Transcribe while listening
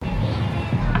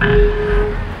Hello,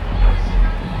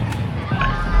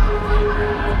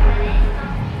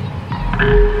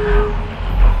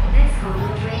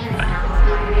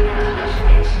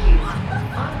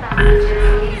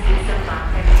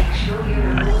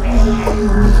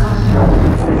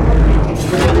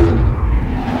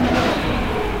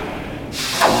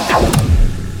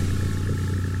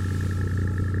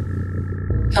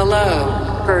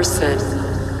 person.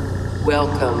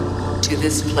 Welcome to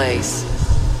this place.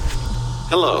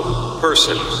 Hello,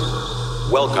 person.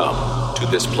 Welcome to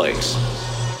this place.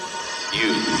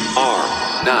 You are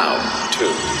now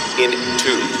tuned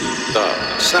into the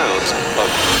sounds of...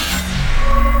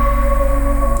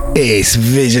 It's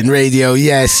Vision Radio,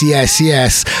 yes.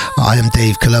 I am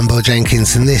Dave Colombo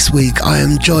Jenkins, and this week I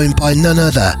am joined by none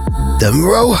other than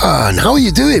Rohan. How are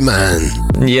you doing, man?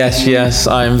 Yes,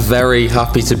 I'm very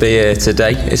happy to be here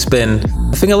today. It's been,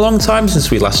 I think, a long time since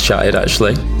we last chatted,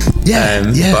 actually.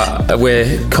 Yeah. But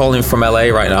we're calling from LA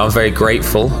right now. I'm very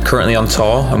grateful. Currently on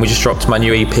tour, and we just dropped my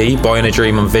new EP, Boy in a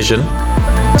Dream on Vision.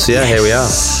 So yeah, Here we are.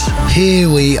 Here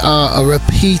we are, a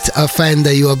repeat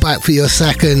offender. You are back for your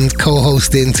second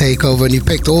co-hosting takeover, and you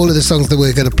picked all of the songs that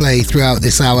we're going to play throughout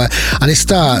this hour. And it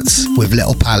starts with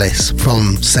Little Palace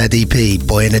from said EP,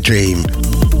 Boy in a Dream.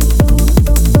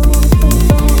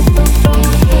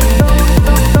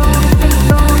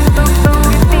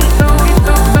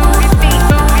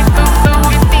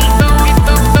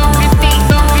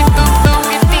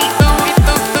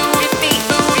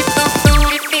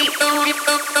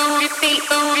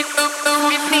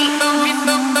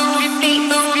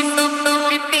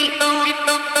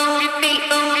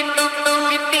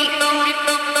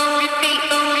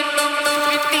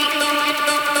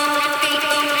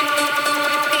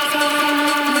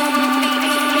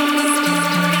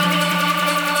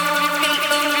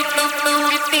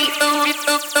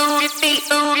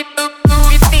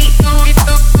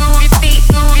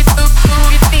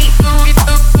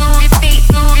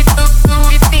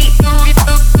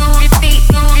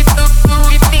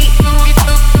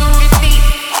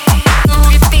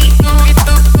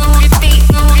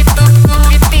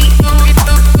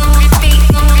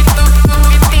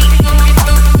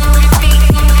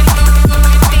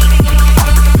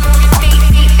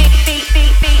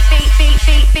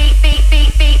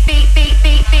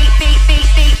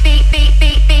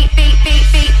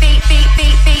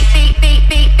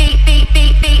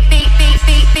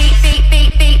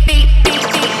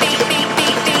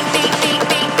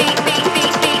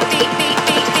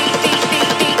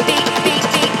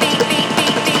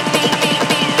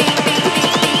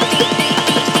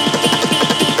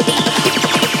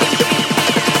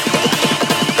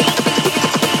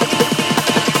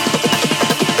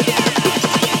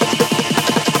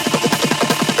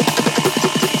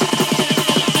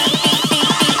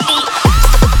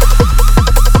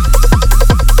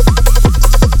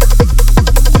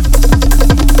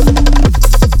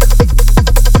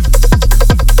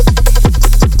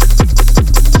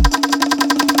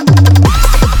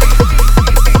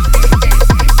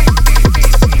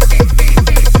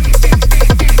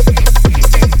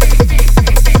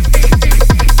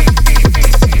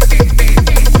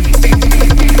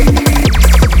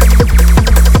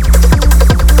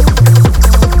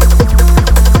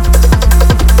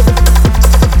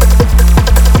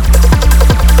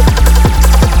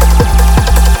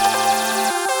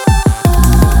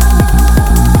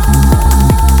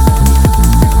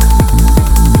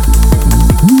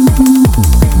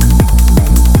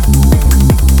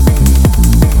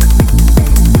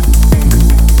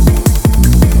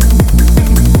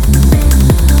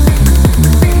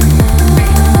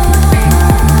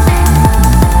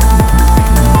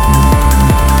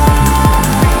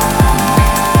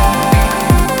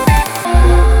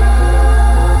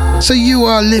 So you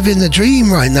are living the dream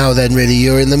right now then, really.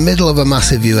 You're in the middle of a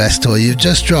massive US tour. You've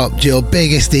just dropped your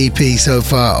biggest EP so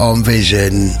far on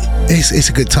Vision. It's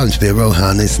a good time to be a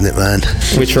Rohan, isn't it, man?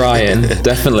 We're trying,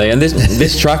 definitely. And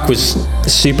this track was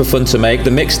super fun to make. The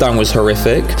mixdown was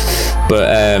horrific, but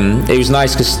it was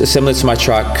nice because similar to my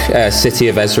track City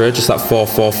of Ezra, just that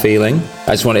 4/4 feeling.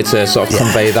 I just wanted to sort of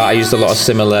convey that. I used a lot of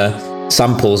similar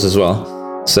samples as well.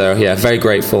 So yeah, very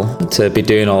grateful to be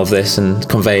doing all of this and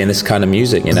conveying this kind of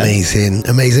music, you know.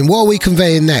 Amazing. What are we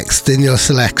conveying next in your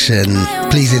selection?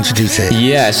 Please introduce it.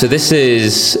 Yeah, so this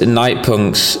is Night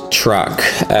Punk's track,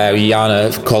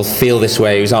 Yana, called Feel This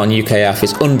Way. It was out on UKF.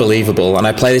 It's unbelievable. And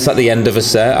I play this at the end of a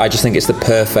set. I just think it's the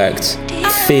perfect,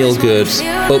 feel-good,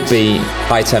 upbeat,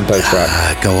 high-tempo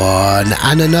track. Go on.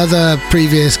 And another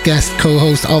previous guest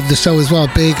co-host of the show as well.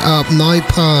 Big up Night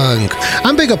Punk.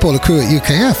 And big up all the crew at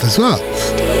UKF as well.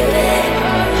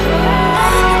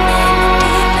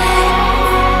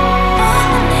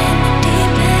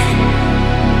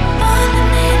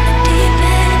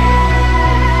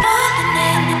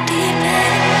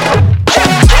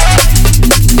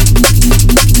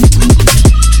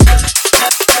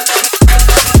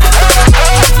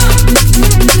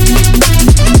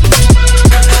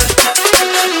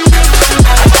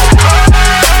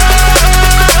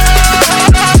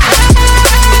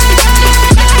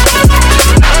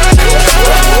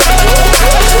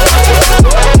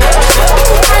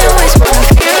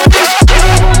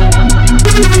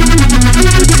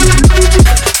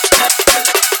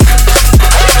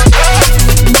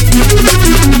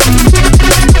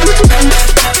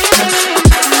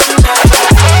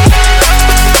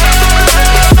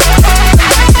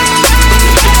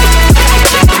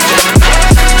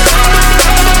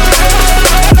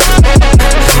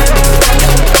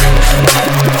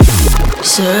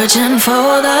 searching for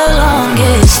the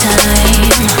longest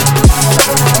time.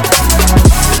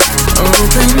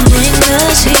 Opening the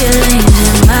ceilings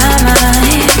in my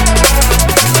mind.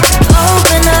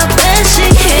 Open up and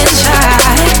see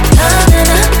inside. Coming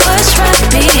up what's right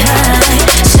behind.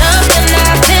 Something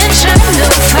I've been trying to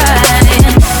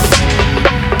find.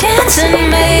 Dancing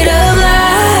made of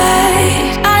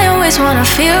light. I always wanna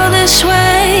feel this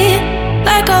way,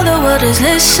 like all the world is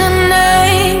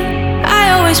listening.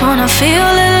 I always wanna feel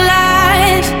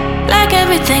alive, like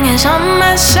everything is on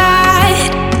my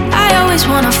side. I always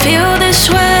wanna feel this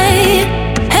way,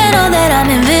 and all that I'm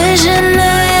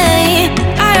envisioning.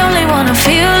 I only wanna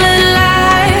feel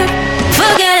alive,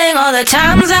 forgetting all the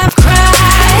times I've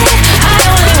cried. I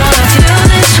only wanna feel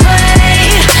this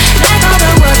way, like all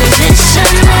the world is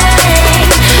listening.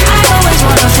 I always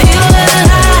wanna feel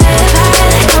alive,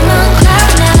 like I'm on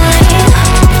cloud nine.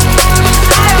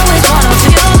 I always wanna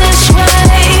feel this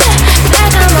way,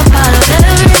 like I'm a part of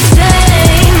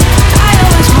everything. I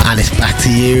always wanna. And it's back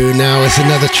to you now. It's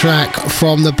another track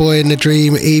from the Boy in the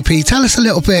Dream EP. Tell us a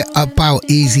little bit about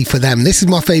Easy for Them. This is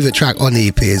my favourite track on the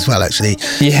EP as well, actually.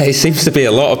 Yeah, it seems to be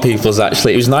a lot of people's,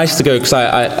 actually. It was nice to go because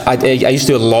I used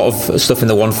to do a lot of stuff in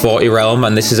the 140 realm,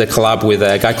 and this is a collab with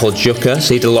a guy called Jucka,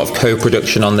 so he did a lot of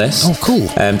co-production on this. Oh, cool.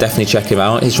 Definitely check him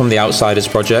out. He's from the Outsiders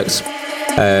project.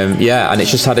 Yeah, and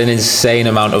it's just had an insane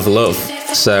amount of love.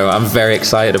 So I'm very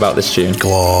excited about this tune. Go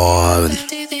on.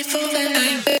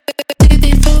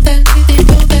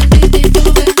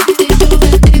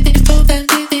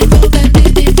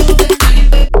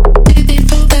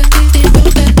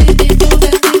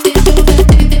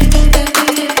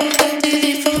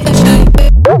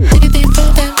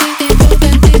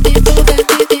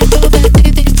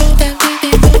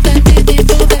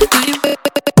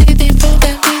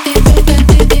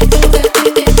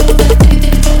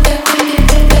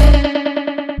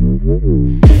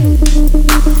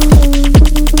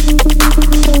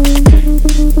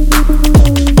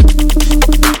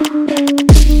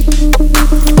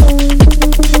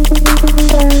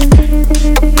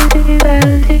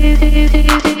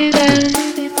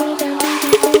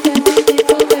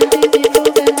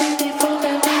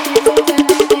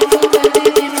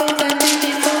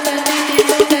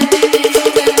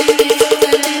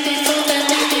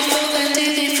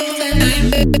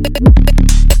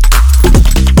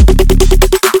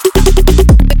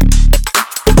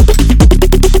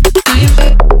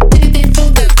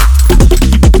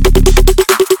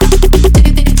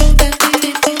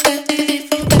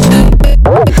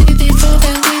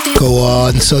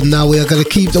 So now we are going to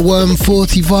keep the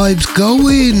 140 vibes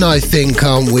going, I think,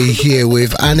 aren't we, here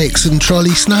with Annex and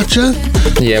Trolley Snatcher?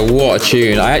 Yeah, what a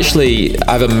tune. I actually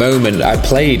have a moment. I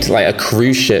played like a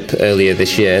cruise ship earlier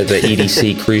this year, the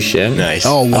EDC cruise ship. Nice.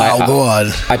 Oh, wow, go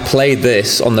on. I played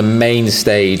this on the main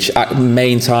stage at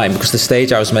main time because the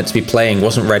stage I was meant to be playing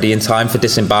wasn't ready in time for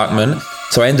disembarkment.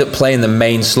 So I ended up playing the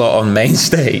main slot on main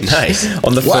stage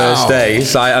on the first day.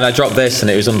 So I dropped this and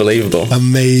it was unbelievable.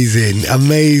 Amazing,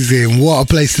 amazing. What a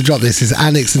place to drop this. Is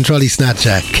Annex and Trolley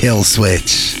Snatcher, Kill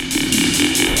Switch.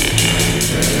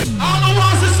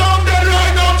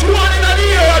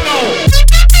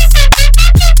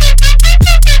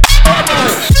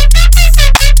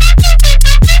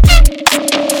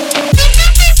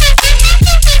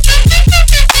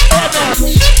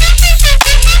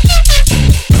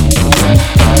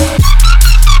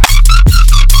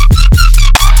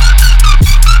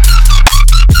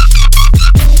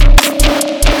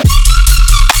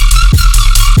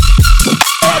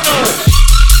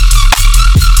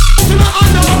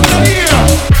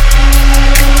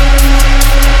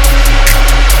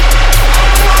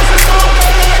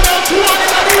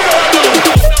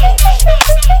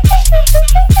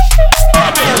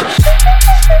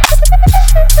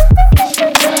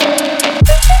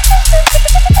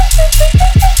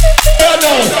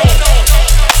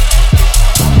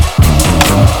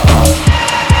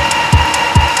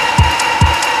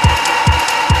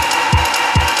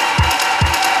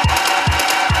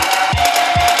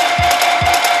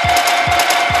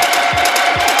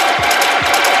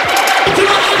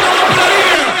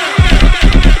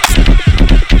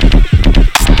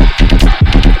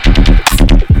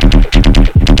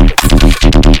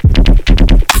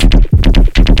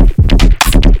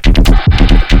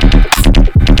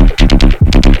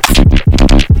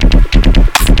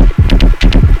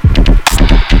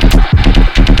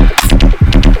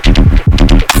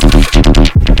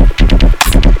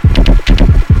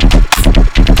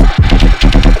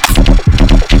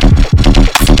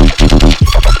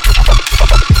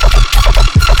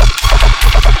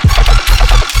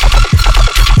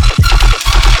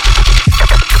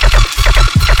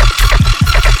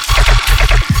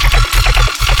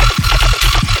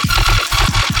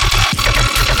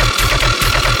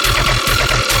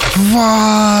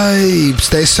 vibes.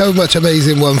 There's so much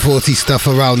amazing 140 stuff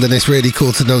around, and it's really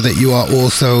cool to know that you are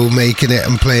also making it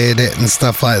and playing it and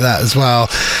stuff like that as well.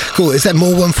 Cool. Is there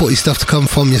more 140 stuff to come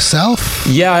from yourself?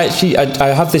 Yeah, actually, I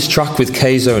have this track with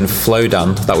Keizo and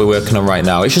Flowdan that we're working on right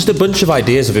now. It's just a bunch of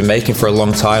ideas I've been making for a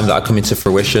long time that are coming to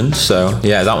fruition. So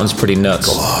yeah, that one's pretty nuts.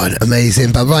 God,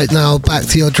 amazing. But right now, back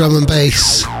to your drum and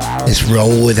bass. Let's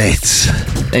roll with it.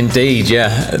 Indeed,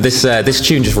 yeah. This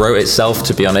tune just wrote itself,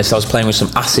 to be honest. I was playing with some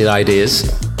acid ideas,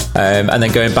 and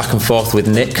then going back and forth with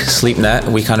Nick, Sleepnet,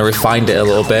 we kind of refined it a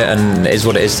little bit, and it is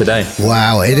what it is today.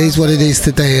 Wow, it is what it is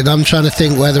today, and I'm trying to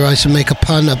think whether I should make a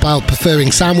pun about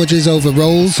preferring sandwiches over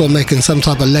rolls or making some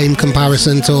type of lame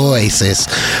comparison to Oasis,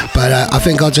 but I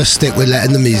think I'll just stick with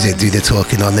letting the music do the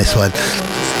talking on this one. Speak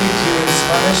to you in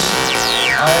Spanish.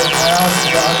 I ask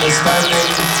your understanding,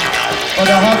 but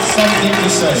I have something to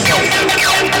say.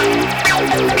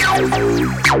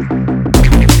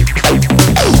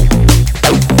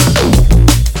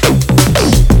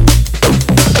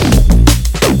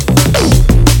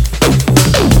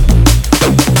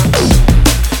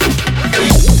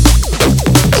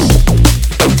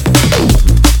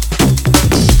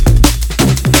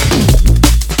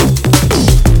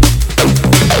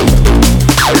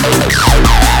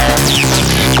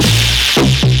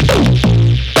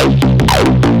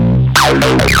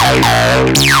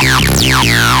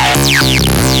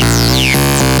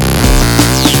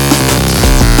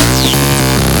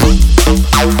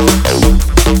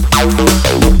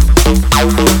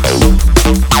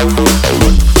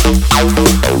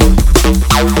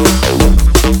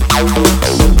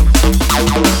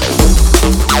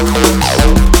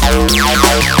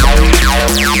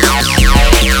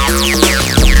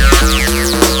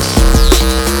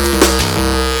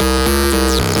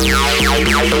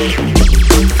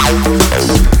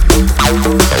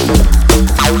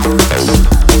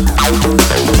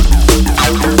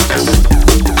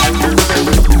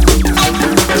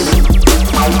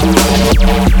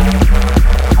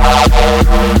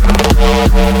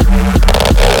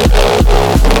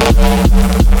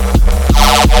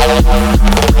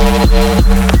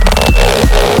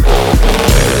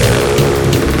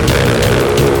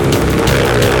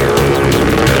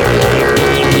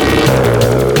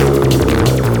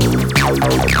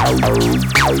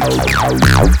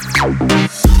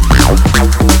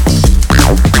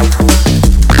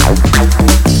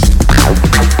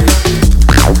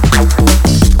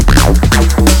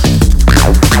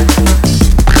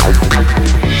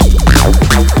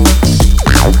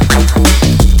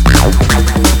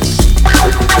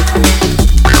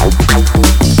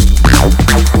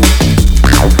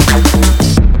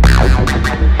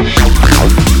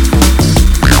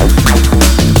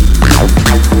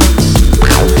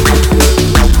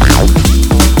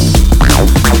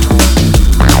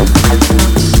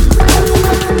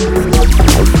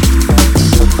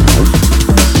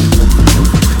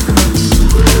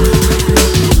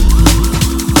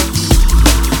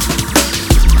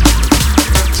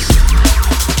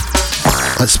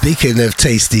 Speaking of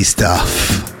tasty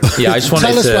stuff, yeah, I just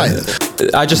wanted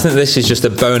to. I just think this is just a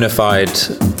bona fide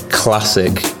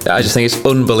classic. I just think it's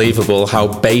unbelievable how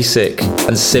basic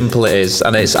and simple it is,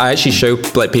 and I actually show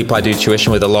like people I do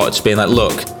tuition with a lot, just being like,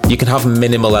 look, you can have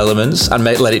minimal elements and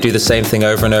let it do the same thing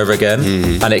over and over again,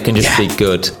 and it can just be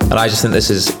good. And I just think this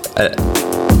is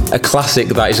a classic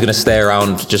that is going to stay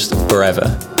around just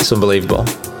forever. It's unbelievable.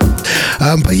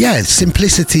 But yeah,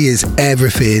 simplicity is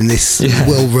everything. This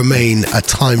will remain a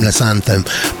timeless anthem.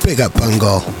 Big up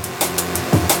Bungle.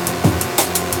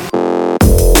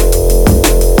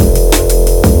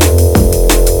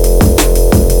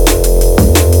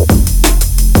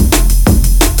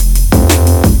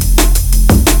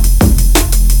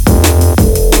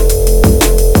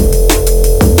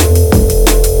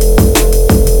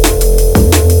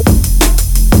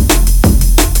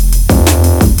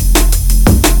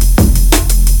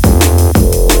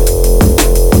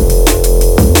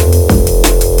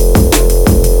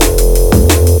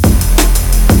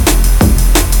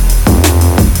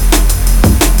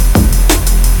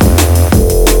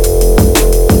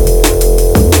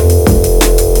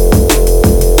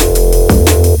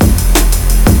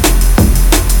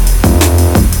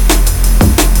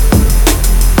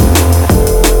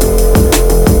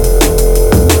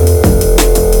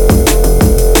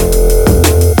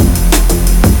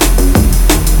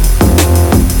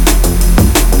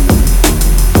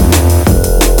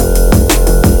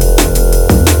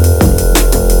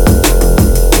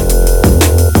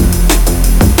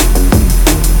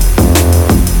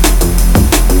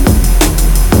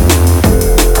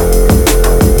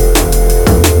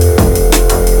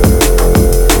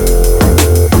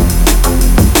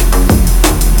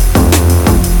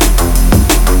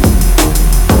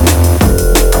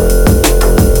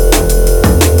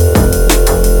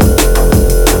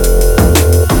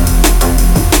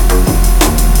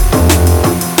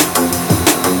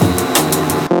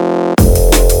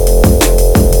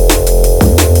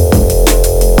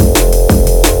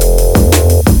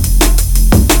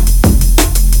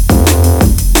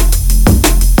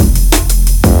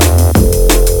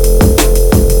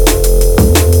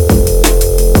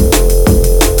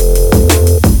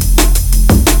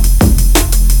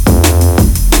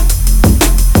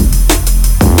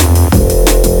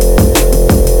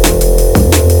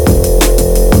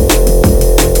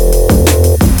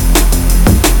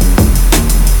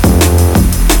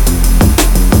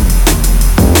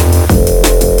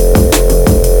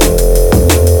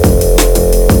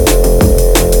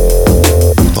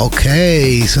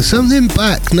 so something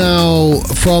back now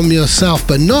from yourself,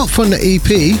 but not from the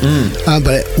EP,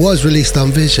 but it was released on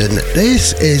Vision.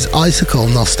 This is Icicle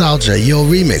Nostalgia, your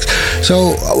remix.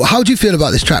 So how do you feel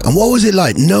about this track, and what was it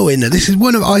like knowing that this is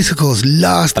one of Icicle's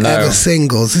last ever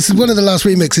singles? This is one of the last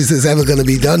remixes that's ever going to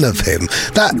be done of him.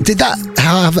 Did that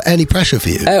have any pressure for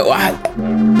you?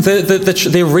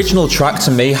 The original track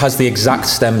to me has the exact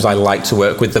stems I like to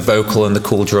work with, the vocal and the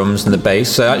cool drums and the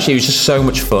bass. So actually it was just so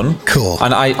much fun. Cool.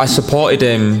 And I supported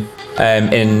him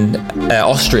in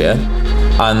Austria,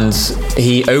 and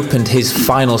he opened his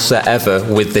final set ever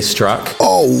with this track.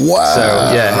 Oh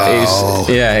wow!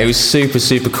 So it was super,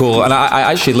 super cool, and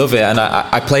I actually love it. And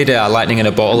I played it at Lightning in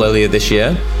a Bottle earlier this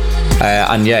year.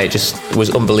 And yeah, it just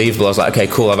was unbelievable. I was like, okay,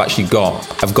 cool,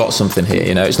 I've got something here,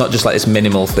 you know. It's not just like this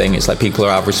minimal thing, it's like people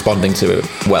are responding to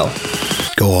it well.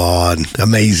 Go on,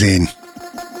 amazing.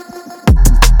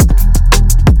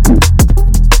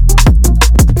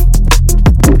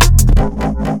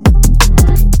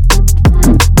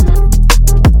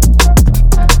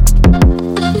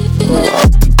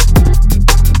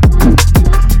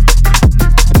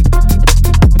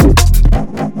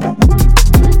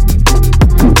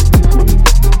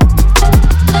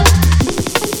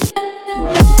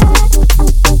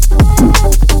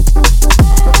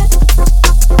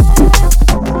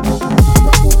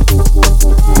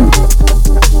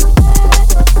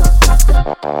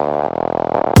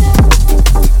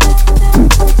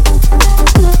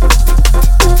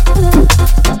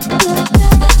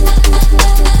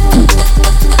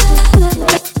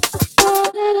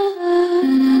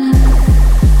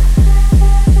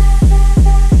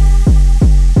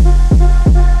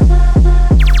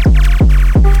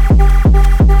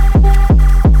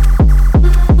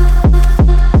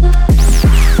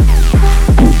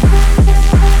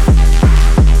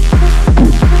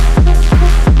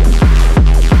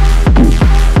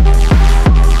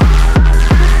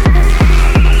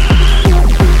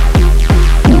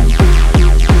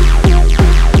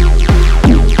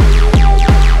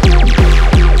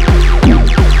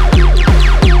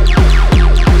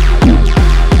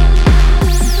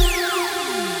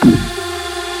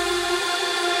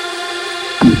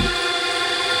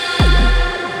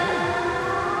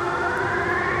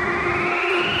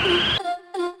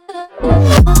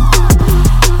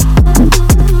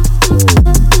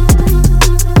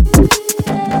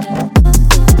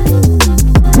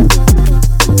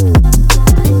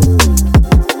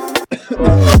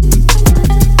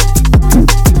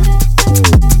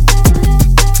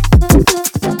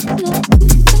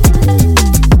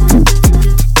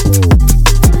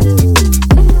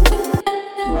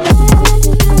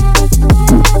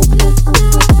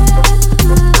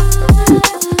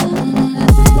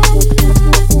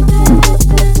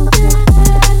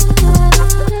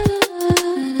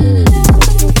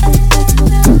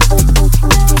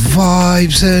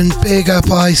 And big up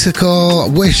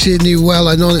Icicle, wishing you well.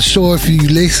 I'm not sure if you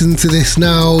listen to this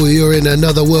now, you're in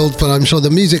another world, but I'm sure the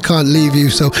music can't leave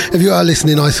you. So if you are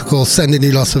listening, Icicle, sending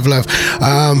you lots of love.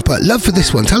 But love for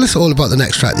this one. Tell us all about the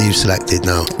next track that you've selected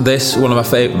now. This one of my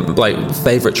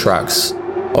favorite tracks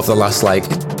of the last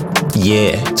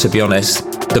year, to be honest.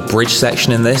 The bridge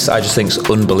section in this, I just think is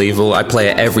unbelievable. I play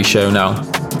it every show now.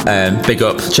 Big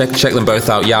up, check them both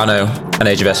out, Yano and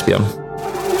Age of Espion.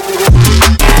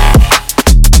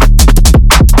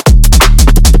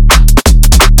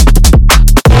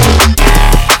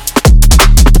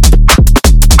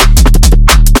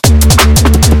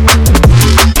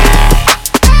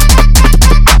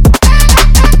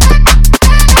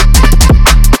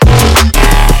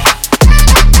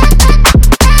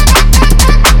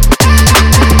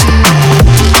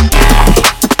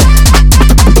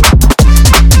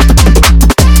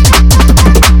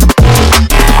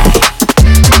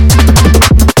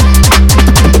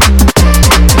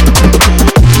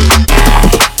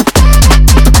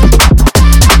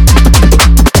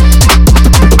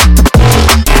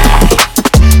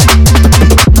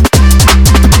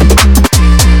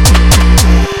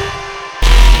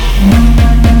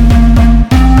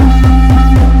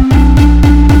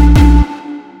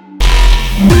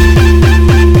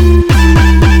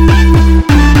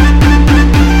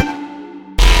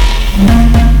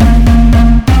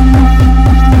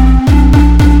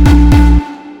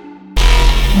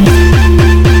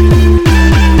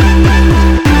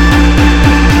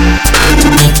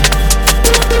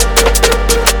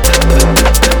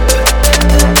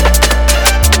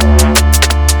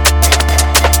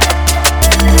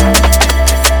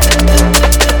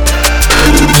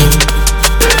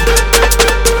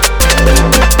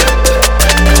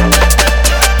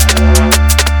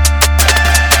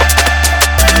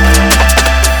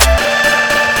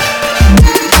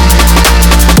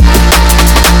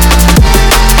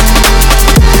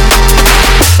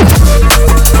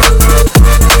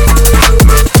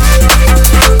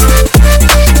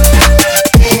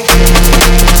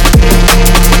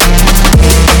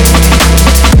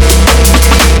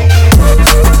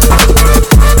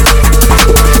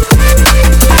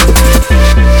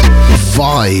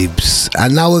 vibes,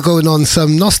 and now we're going on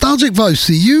some nostalgic vibes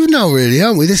for you now, really,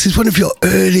 aren't we? This is one of your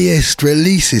earliest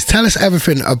releases. Tell us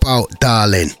everything about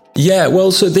Darling. Yeah,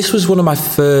 well, so this was one of my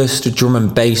first drum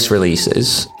and bass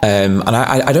releases, and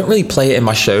I don't really play it in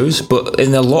my shows, but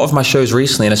in a lot of my shows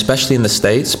recently, and especially in the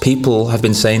States, people have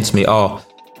been saying to me, oh,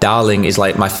 Darling is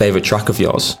like my favourite track of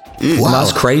yours. Wow. And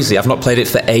that's crazy. I've not played it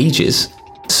for ages.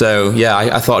 So yeah,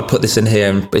 I thought I'd put this in here,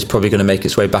 and it's probably going to make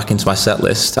its way back into my set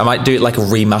list. I might do it like a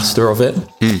remaster of it,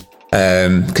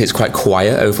 because it's quite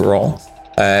quiet overall.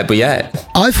 But yeah,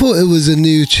 I thought it was a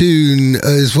new tune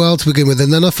as well to begin with,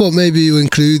 and then I thought maybe you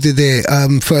included it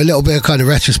for a little bit of kind of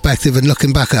retrospective and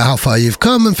looking back at how far you've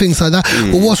come and things like that.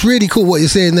 But what's really cool, what you're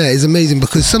saying there is amazing,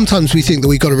 because sometimes we think that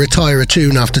we've got to retire a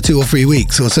tune after 2 or 3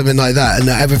 weeks or something like that, and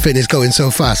that everything is going so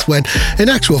fast, when in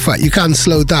actual fact you can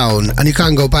slow down and you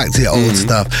can go back to your old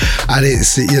stuff, and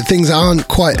it's, you know, things aren't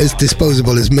quite as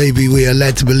disposable as maybe we are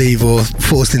led to believe or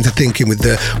forced into thinking, with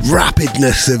the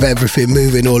rapidness of everything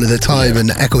moving all of the time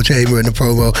and the echo chamber and the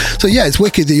promo. So yeah, it's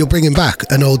wicked that you're bringing back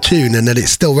an old tune and that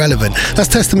it's still relevant. That's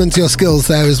testament to your skills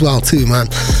there as well too, man.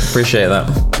 Appreciate that.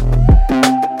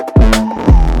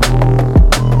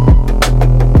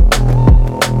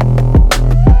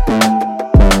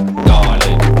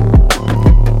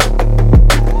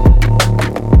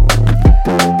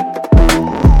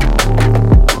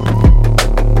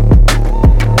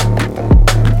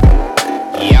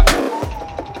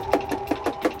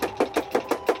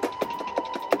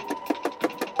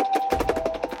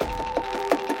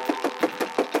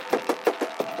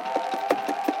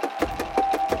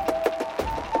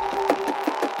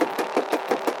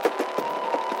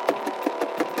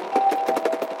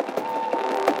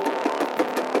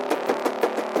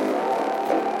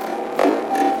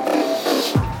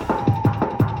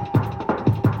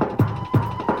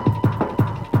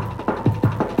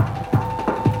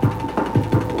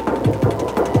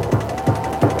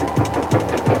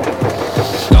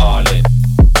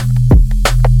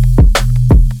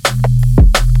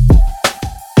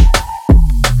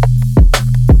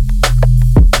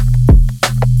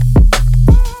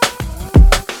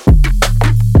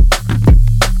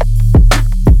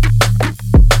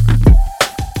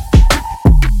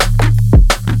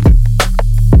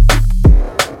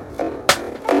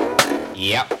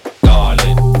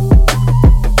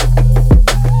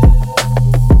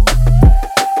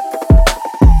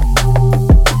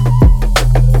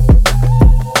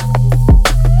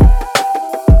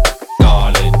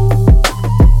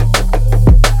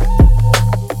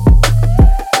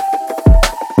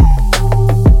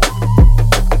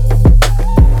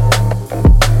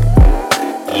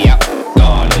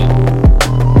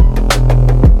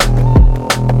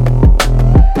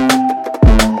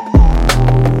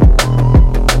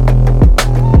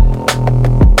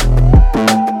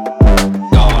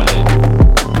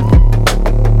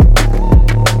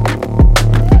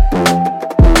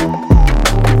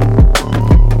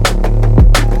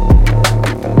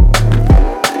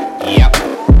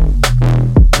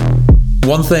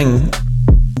 One thing,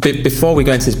 before we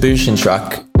go into this Bunshin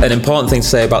track, an important thing to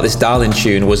say about this Darling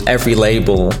tune was every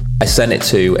label I sent it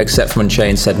to, except for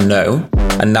Unchained, said no.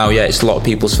 And now, yeah, it's a lot of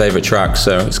people's favourite track,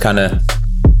 so it's kind of,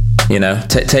 you know,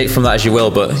 take from that as you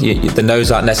will, but the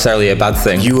no's aren't necessarily a bad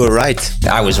thing. You were right.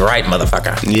 I was right,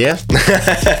 motherfucker. Yeah.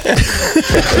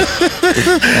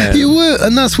 You were,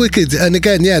 and that's wicked. And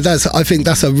again, yeah, I think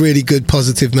that's a really good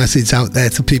positive message out there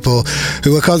to people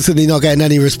who are constantly not getting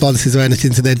any responses or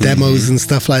anything to their demos and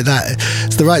stuff like that.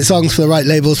 It's the right songs for the right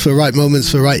labels, for the right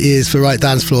moments, for the right ears, for the right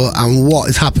dance floor. And what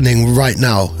is happening right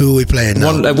now? Who are we playing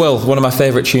now? One of my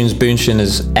favourite tunes Bunshin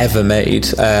has ever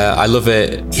made. I love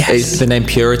it. Yes. It's the name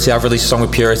Purity. I've released a song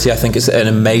with Purity. I think it's an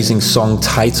amazing song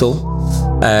title.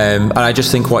 And I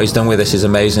just think what he's done with this is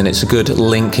amazing. It's a good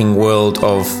linking world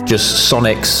of just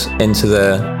sonics into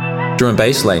the drum and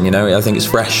bass lane, you know. I think it's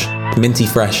fresh. Minty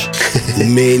fresh.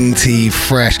 Minty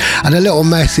fresh. And a little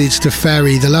message to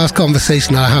Ferry. The last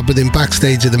conversation I had with him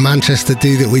backstage at the Manchester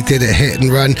do that we did at Hit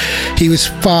and Run, he was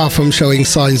far from showing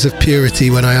signs of purity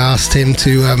when I asked him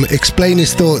to explain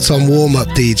his thoughts on warm-up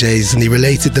DJs, and he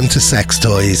related them to sex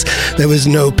toys. There was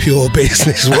no pure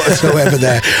business whatsoever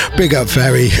there. Big up,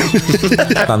 Ferry.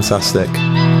 Fantastic.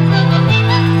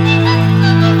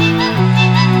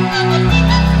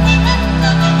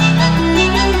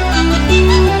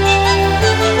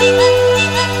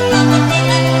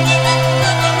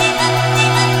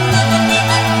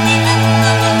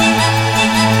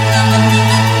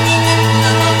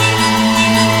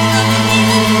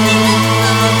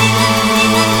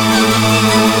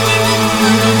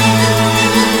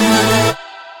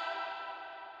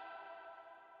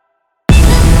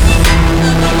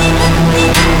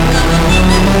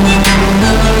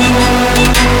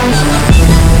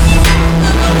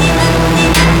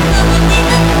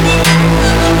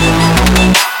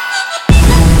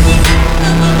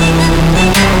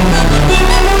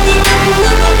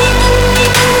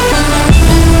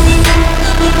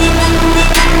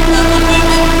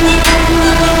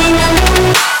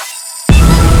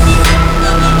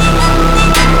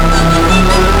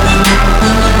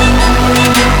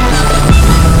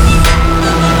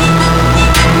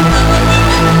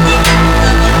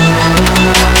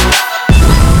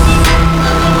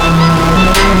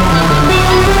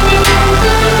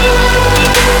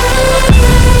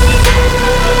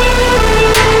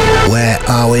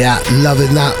 we at?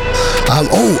 Loving that.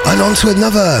 And on to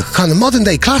another kind of modern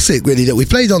day classic, really, that we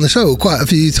played on the show quite a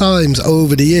few times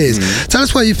over the years. Tell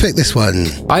us why you picked this one.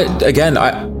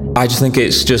 I just think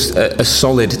it's just a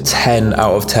solid 10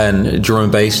 out of 10 drum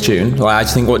and bass tune. Like, I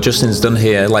just think what Justin's done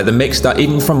here, like the mix, that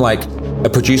even from like a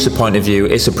producer point of view,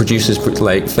 it's a producer's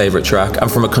like favorite track,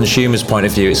 and from a consumer's point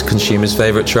of view, it's a consumer's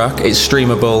favorite track. It's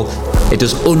streamable. It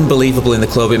does unbelievable in the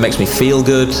club. It makes me feel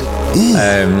good.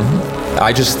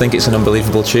 I just think it's an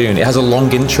unbelievable tune. It has a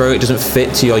long intro. It doesn't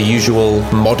fit to your usual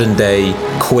modern day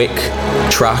quick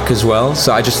track as well.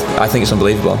 So I think it's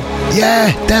unbelievable.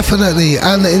 Yeah, definitely.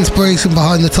 And the inspiration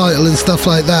behind the title and stuff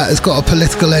like that has got a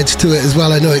political edge to it as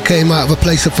well. I know it came out of a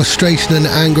place of frustration and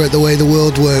anger at the way the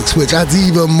world works, which adds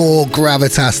even more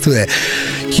gravitas to it.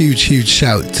 Huge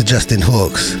shout to Justin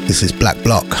Hawkes. This is Black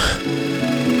Bloc.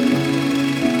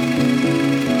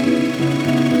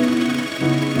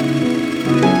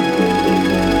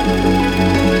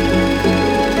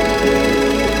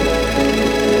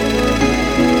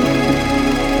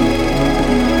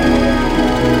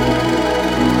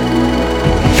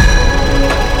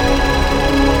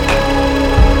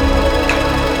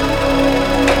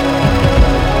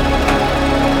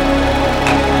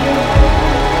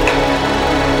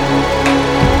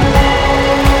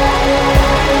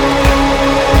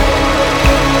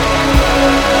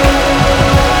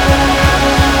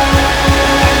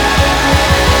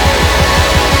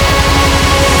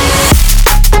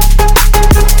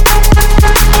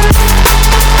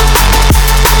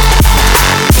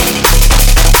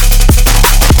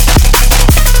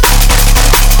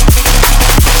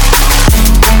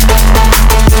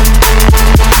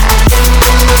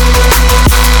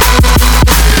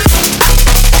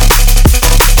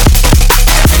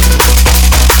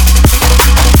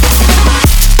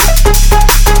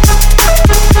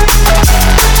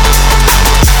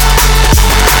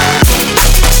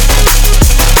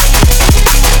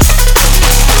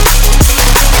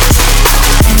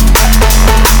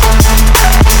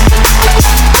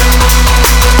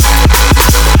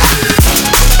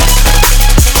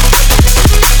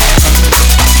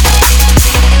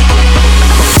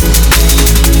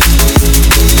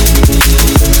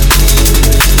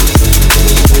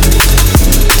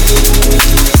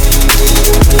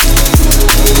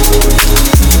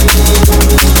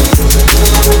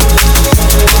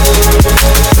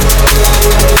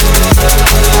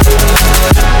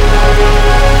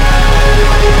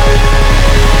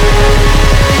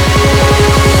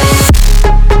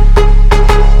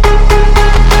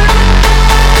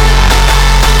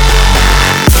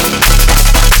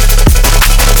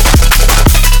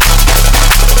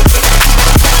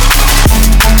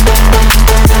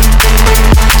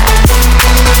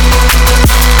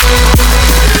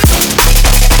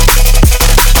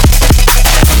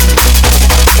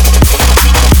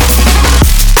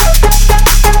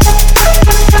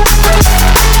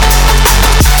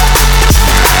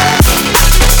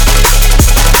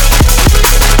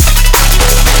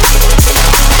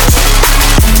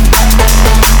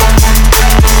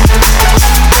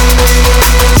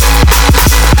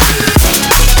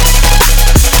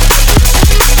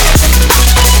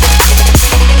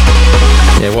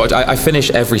 I finish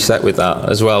every set with that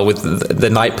as well, with the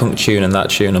Night Punk tune and that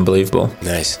tune. Unbelievable.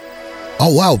 Nice.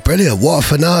 Oh wow, brilliant. What a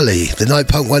finale. The Night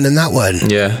Punk one and that one.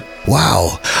 Yeah.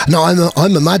 Wow. No,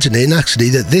 I'm imagining actually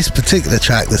that this particular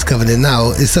track that's coming in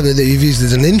now is something that you've used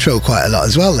as an intro quite a lot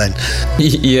as well then.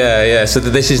 Yeah. So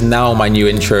this is now my new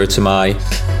intro to my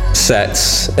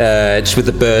sets, just with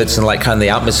the birds and like kind of the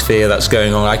atmosphere that's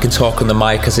going on. I can talk on the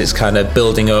mic as it's kind of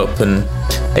building up, and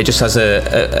it just has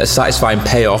a satisfying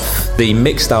payoff. The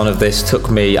mix down of this took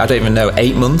me, I don't even know,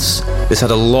 8 months. This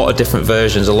had a lot of different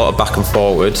versions, a lot of back and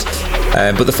forward,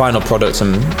 but the final product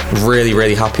I'm really,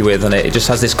 really happy with, and it just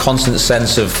has this constant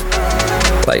sense of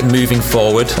like moving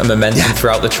forward and momentum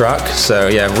throughout the track. So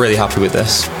yeah, really happy with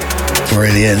this.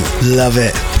 Brilliant, love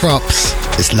it. Props.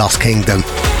 It's Lost Kingdom.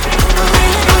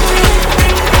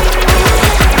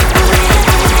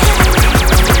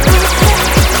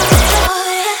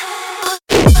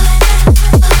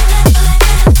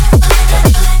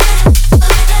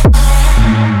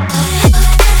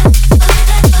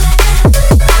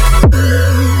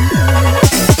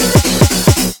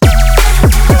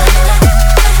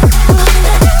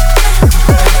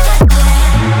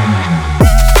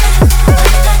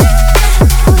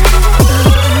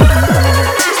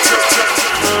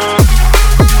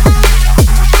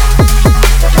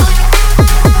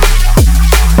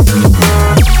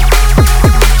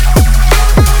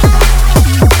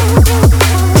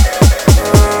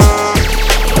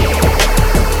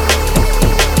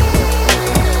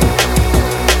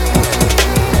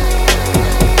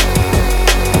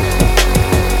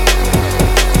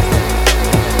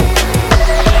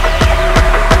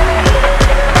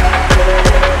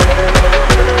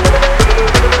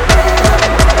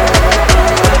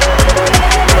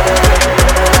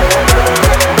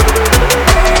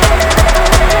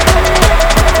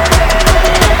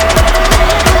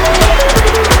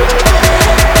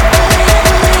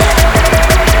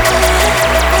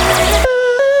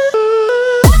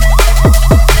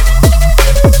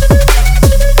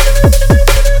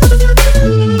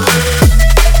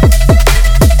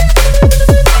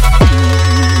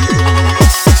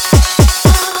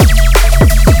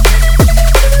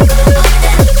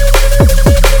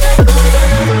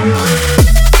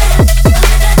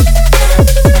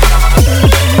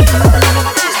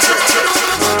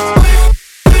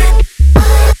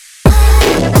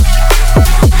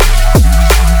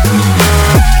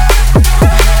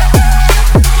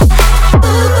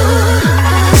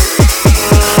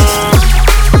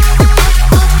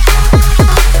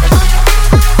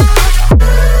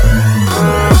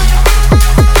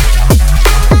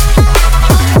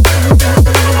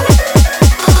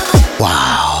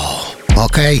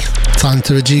 Okay, time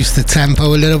to reduce the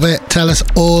tempo a little bit. Tell us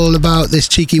all about this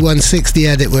cheeky 160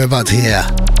 edit we're about to hear.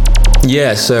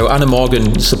 Yeah, so Anna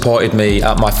Morgan supported me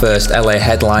at my first LA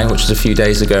headline, which was a few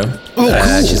days ago. Oh,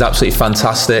 cool. She's absolutely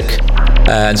fantastic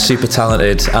and super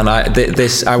talented. And I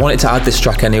wanted to add this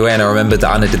track anyway, and I remembered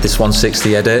that Anna did this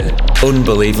 160 edit.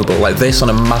 Unbelievable. Like this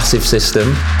on a massive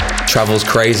system, travels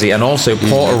crazy. And also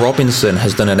Porter Robinson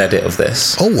has done an edit of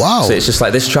this. Oh, wow. So it's just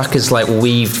like this track is like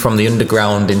weaved from the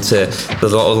underground into the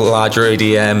larger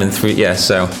EDM and through, yeah,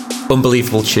 so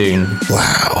unbelievable tune.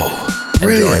 Wow.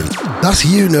 Brilliant. Enjoy. That's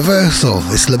Universal.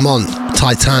 It's Lamont,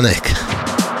 Titanic.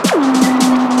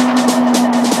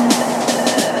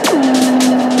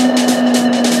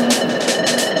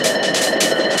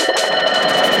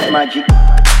 Magic.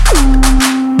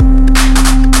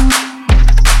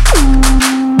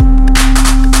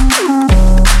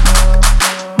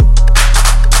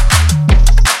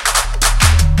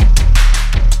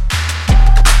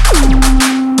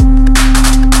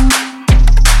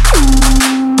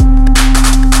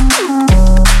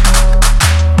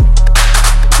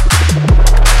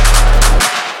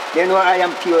 You know I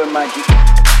am pure magic.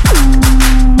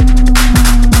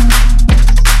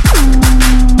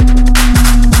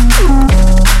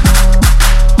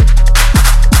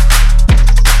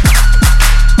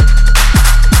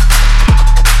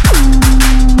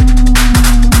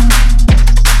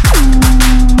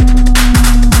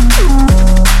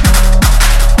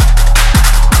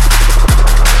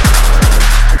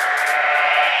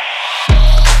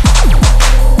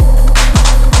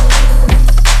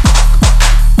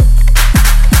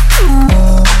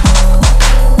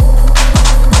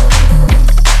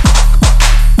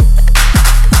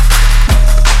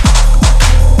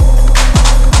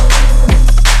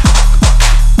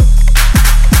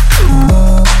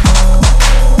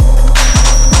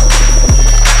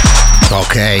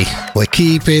 Okay, we're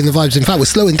keeping the vibes. In fact, we're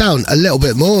slowing down a little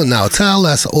bit more now. Tell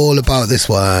us all about this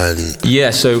one. Yeah,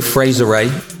 so Fraser Ray,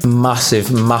 massive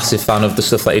fan of the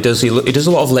stuff that he does. He does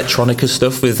a lot of electronica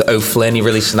stuff with O'Flynn. He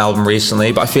released an album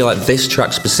recently, but I feel like this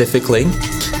track specifically,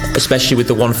 especially with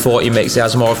the 140 mix, it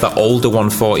has more of that older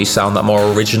 140 sound, that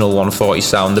more original 140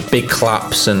 sound, the big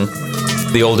claps and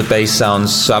the older bass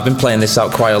sounds. So I've been playing this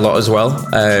out quite a lot as well.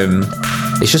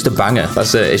 It's just a banger.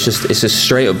 That's it. It's a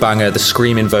straight up banger. The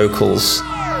screaming vocals,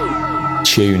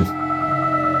 tune.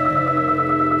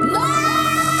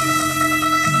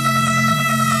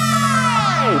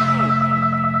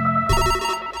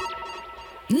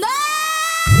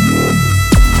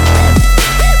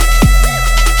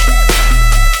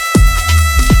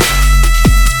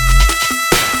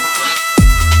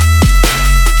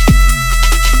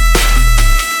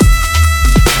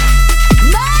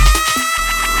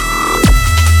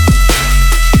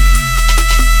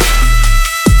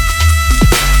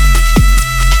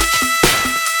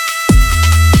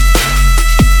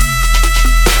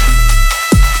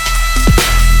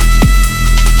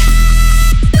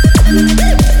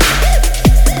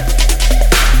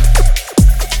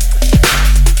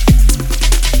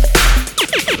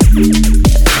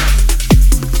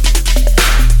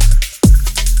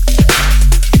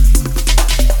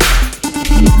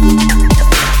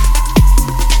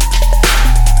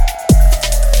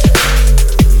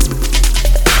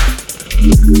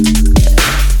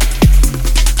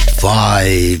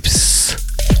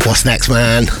 Vibes. What's next,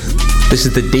 man? This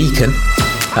is The Deacon,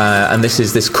 and this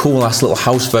is this cool ass little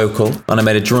house vocal, and I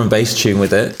made a drum and bass tune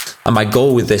with it. And my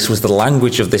goal with this was the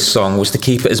language of this song was to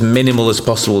keep it as minimal as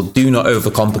possible. Do not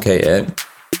overcomplicate it,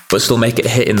 but still make it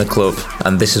hit in the club.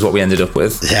 And this is what we ended up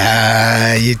with.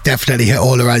 Yeah, you definitely hit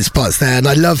all the right spots there. And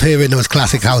I love hearing those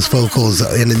classic house vocals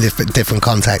in a different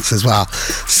contexts as well.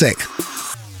 Sick.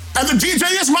 And the DJ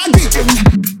is my deacon,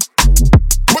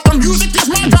 but the music is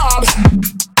my God.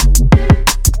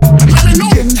 Let me know,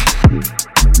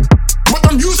 but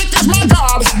the music is my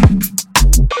God.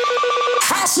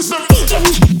 House is the deacon,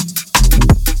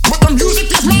 but the music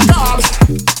is my God.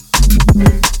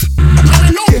 Let me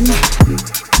know,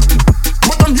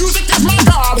 but the music is my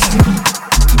God.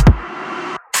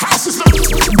 House is the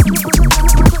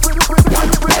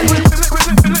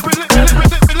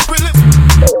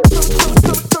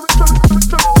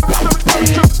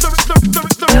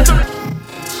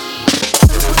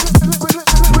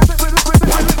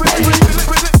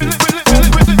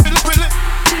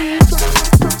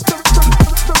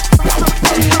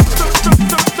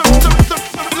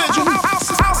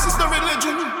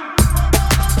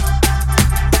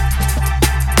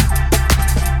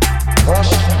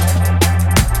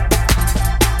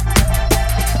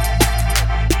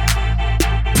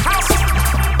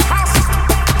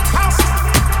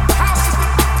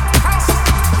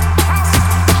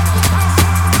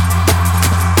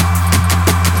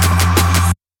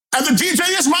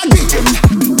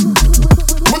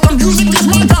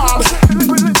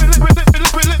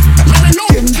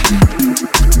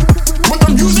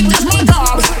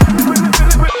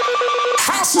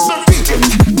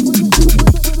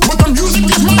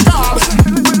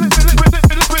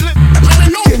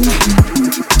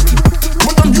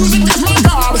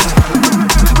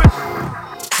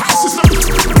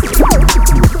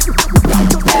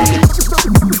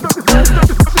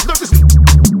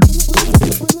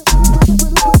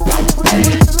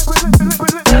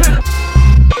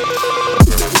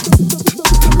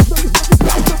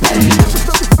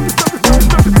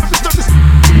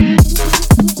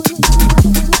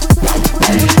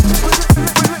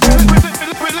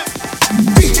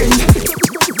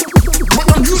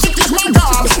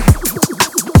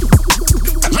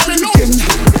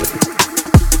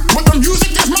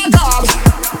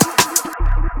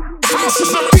House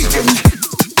is a beacon,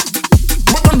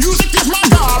 but the music is my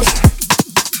God.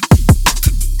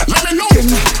 Let me know it,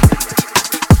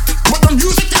 but the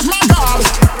music is my God.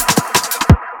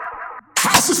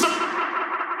 House is a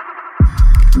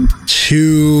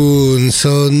tune.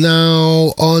 So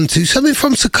now on to something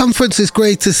from Circumference. It's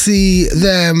great to see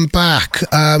them back.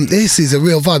 This is a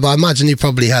real vibe. I imagine you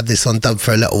probably had this on dub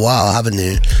for a little while, haven't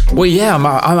you? Well, yeah,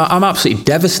 I'm absolutely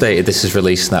devastated this is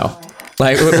released now.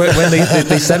 Like when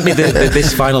they sent me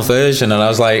this final version, and I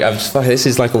was like, this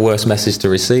is like a worse message to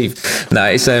receive. No,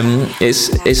 it's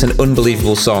an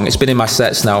unbelievable song. It's been in my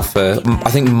sets now for I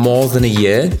think more than a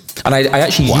year, and I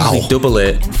actually usually double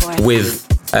it with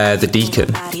the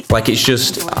Deacon. Like, it's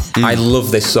just, I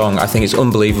love this song. I think it's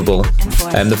unbelievable.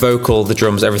 The vocal, the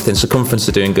drums, everything. Circumference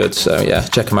are doing good, so yeah,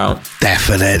 check them out.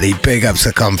 Definitely, big up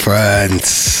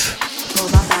Circumference.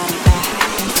 Move my body back.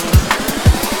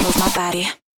 Move my body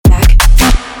back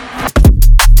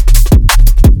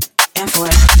and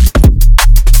forth.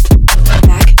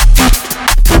 Back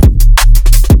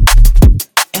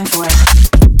and forth.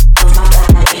 Move my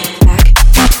body back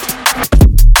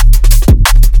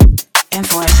and forth. Back. Move my body back and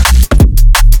forth.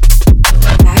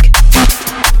 Back and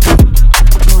forth.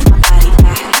 Move my body back and forth. Move my body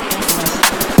back and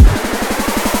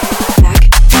forth.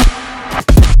 Back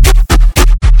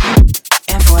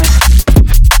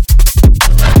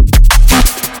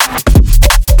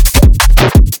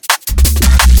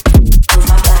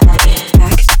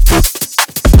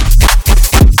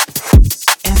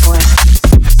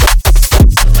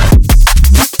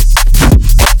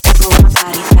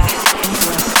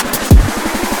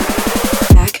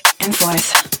and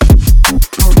forth.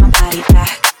 Move my body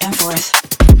back and forth.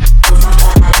 Move my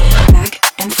body back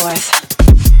and forth.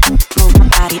 Move my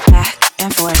body back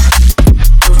and forth.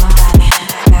 Move my body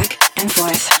back and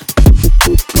forth.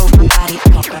 Move my body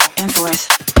back and forth.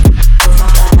 Move my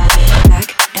body back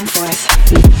and forth.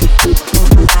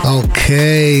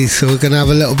 Okay, so we're going to have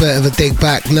a little bit of a dig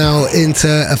back now into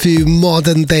a few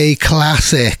modern day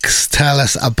classics. Tell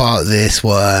us about this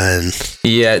one.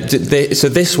 Yeah, so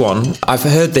this one, I've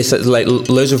heard this at like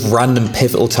loads of random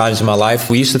pivotal times in my life.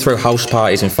 We used to throw house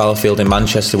parties in Fallowfield in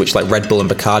Manchester, which like Red Bull and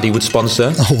Bacardi would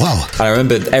sponsor. Oh, wow. And I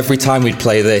remember every time we'd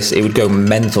play this, it would go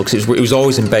mental because it was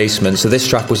always in basement. So this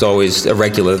track was always a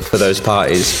regular for those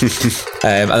parties.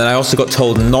 And then I also got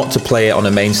told not to play it on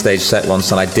a main stage set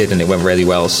once, and I did, and it went really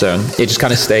well. So it just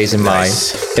kind of stays in my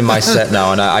set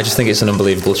now, and I just think it's an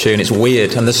unbelievable tune. It's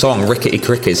weird, and the song Rickety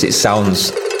Crickets, it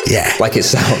sounds like it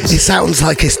sounds. It sounds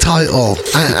like its title,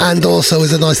 and also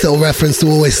is a nice little reference to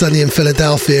Always Sunny in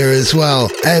Philadelphia as well.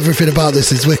 Everything about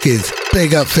this is wicked.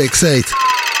 Big up Fixate.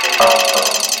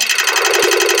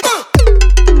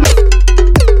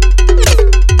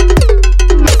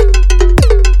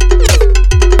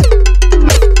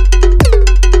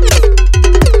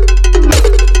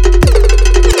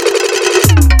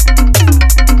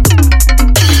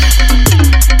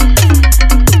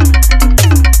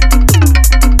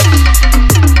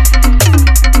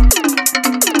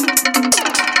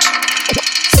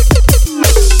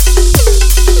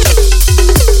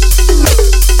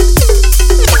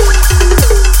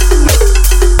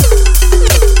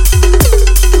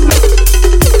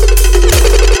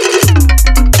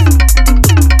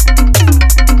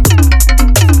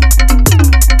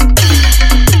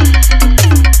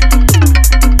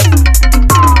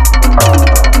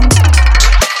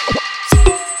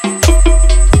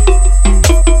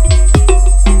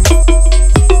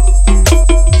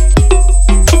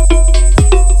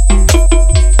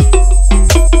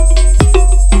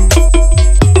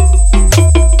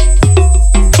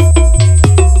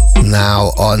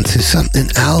 Something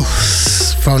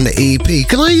else from the EP.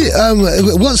 Can I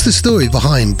what's the story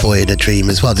behind Boy in a Dream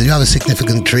as well? Did you have a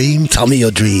significant dream? Tell me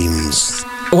your dreams.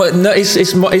 Well, no,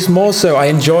 it's more so I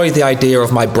enjoy the idea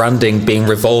of my branding being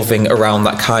revolving around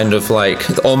that kind of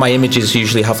like, all my images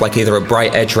usually have like either a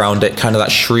bright edge around it, kind of that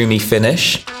shroomy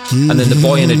finish. And then the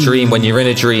boy in a dream, when you're in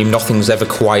a dream, nothing's ever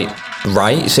quite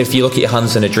right. So if you look at your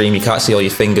hands in a dream, you can't see all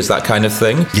your fingers, that kind of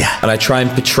thing. Yeah. And I try and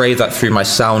portray that through my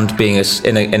sound being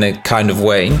in a kind of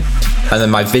way, and then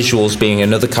my visuals being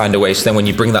another kind of way. So then when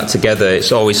you bring that together,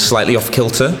 it's always slightly off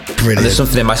kilter. Brilliant. And there's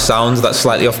something in my sound that's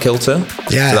slightly off kilter.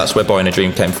 Yeah. So that's where Boy in a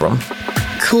Dream came from.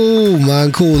 Cool,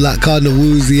 man, cool. That kind of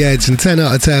woozy edge, and 10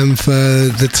 out of 10 for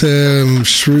the term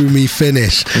shroomy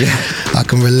finish. Yeah. I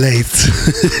can relate.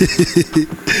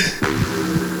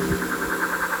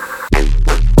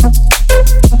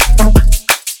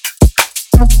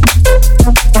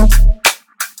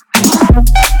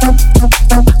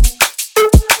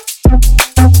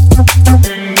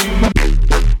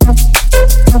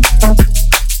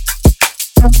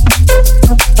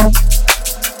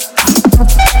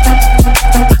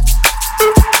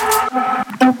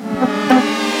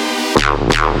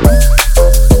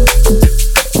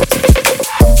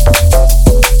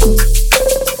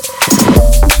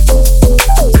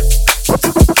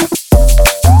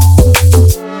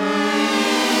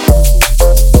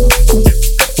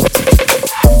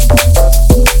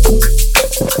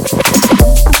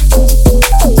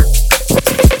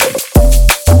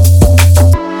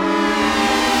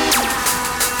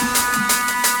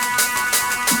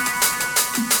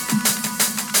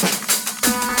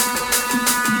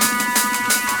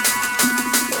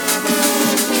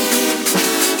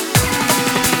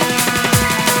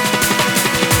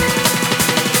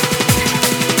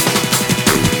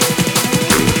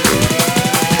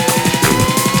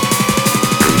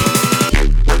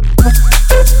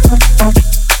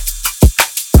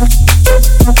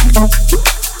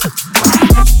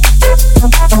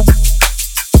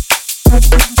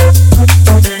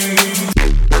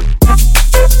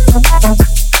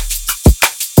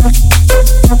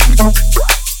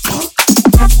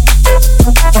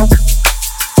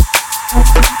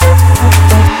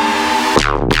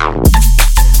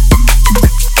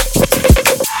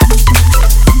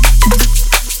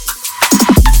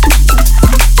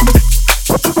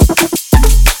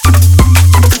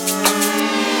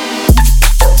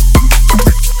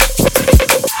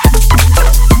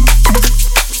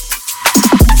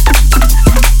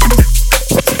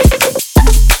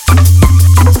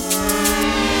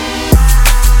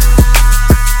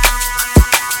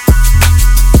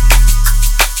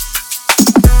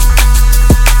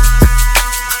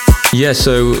 Yeah,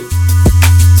 so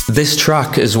this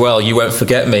track as well, You Won't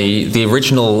Forget Me, the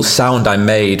original sound I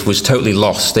made was totally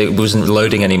lost. It wasn't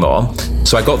loading anymore.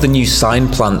 So I got the new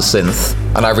Signplant synth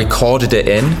and I recorded it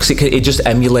in, because it just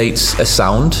emulates a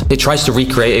sound. It tries to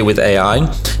recreate it with AI.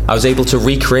 I was able to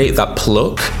recreate that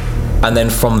pluck, and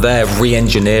then from there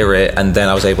re-engineer it, and then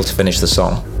I was able to finish the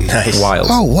song. Nice. Wild.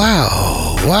 Oh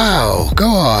wow, go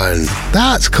on.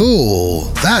 That's cool.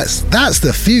 That's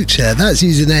the future. That's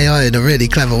using AI in a really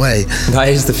clever way. That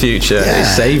is the future. Yeah. It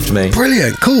saved me.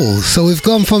 Brilliant, cool. So we've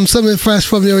gone from something fresh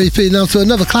from your EP now to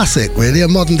another classic, really, a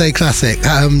modern day classic.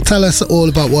 Tell us all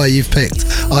about why you've picked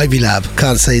Ivy Lab,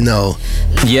 Can't Say No.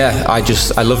 Yeah, I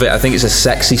love it. I think it's a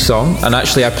sexy song, and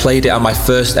actually I played it at my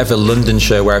first ever London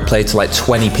show where I played to like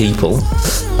 20 people,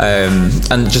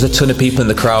 and just a ton of people in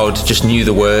the crowd just knew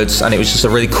the words, and it was just a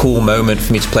really cool moment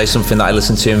for me to play something that I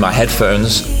listened to in my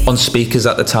headphones on speakers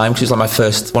at the time, because it was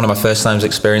like one of my first times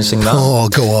experiencing that. Oh,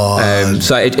 go on.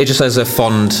 So it just has a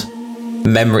fond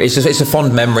memory. It's a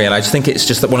fond memory, and I just think it's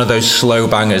just one of those slow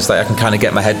bangers that I can kind of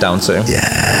get my head down to.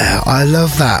 Yeah, I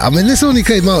love that. I mean, this only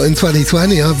came out in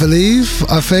 2020, I believe.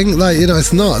 I think, like, you know,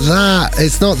 it's not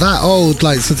that old.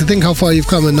 Like, so to think how far you've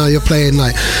come, and now you're playing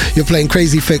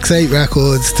Crazy Fix 8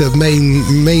 records to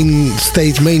main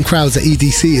stage, main crowds at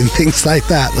EDC and things like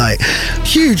that. Like,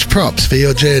 huge props for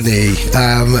your journey,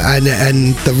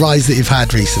 and the rise that you've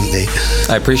had recently.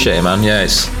 I appreciate it, man. Yeah,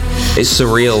 it's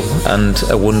surreal and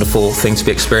a wonderful thing to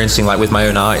be experiencing, like, with my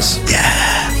own eyes. Yeah.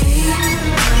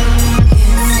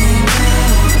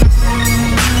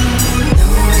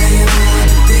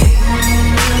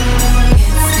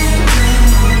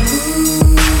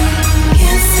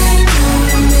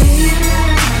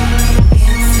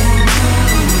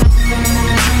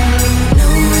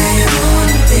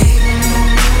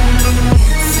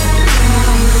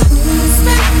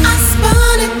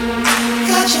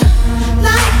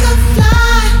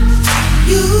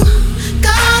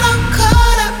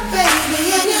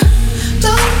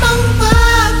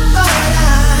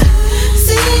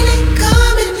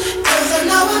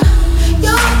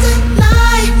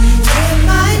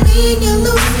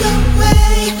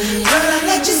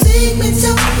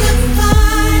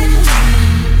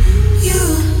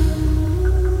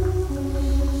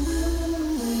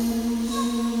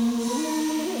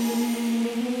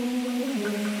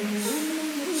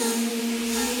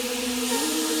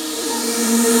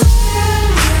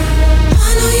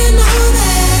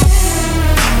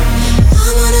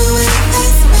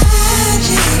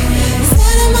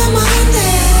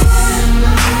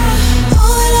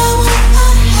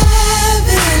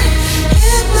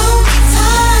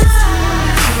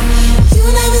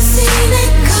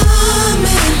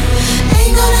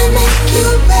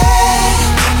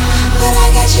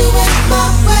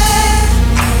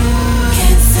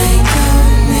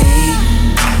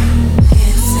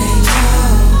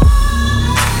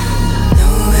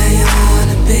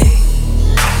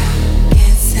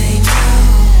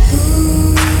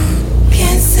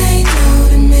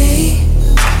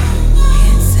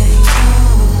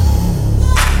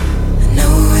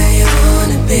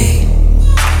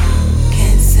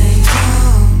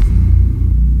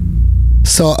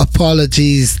 So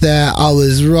apologies there, I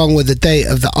was wrong with the date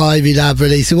of the Ivy Lab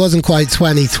release. It wasn't quite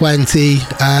 2020,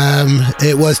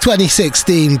 it was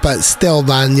 2016, but still,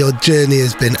 man, your journey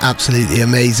has been absolutely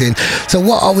amazing. So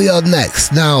what are we on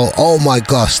next now? Oh my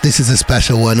gosh, this is a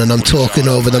special one, and I'm talking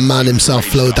over the man himself,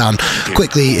 Flowdown.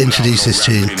 Quickly introduce this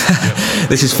tune.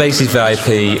 This is Face's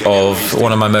VIP of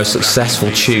one of my most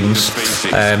successful tunes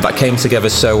that came together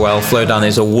so well. Flowdown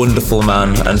is a wonderful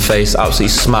man, and Face absolutely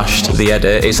smashed the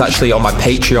edit. It's actually on my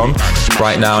Patreon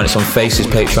right now, and it's on Face's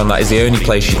Patreon. That is the only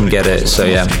place you can get it. So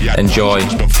yeah, enjoy,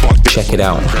 check it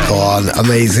out. Go on,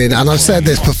 amazing. And I've said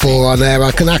this before on air,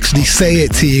 I can actually say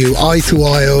it to you eye to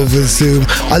eye over Zoom.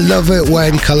 I love it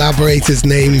when collaborators'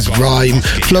 names rhyme.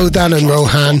 Flowdown and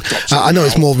Rohan, I know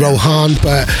it's more Rohan,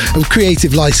 but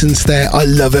creative license there. I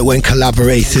love it when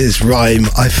collaborators rhyme.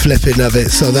 I flipping love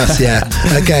it. So that's, yeah,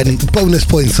 again, bonus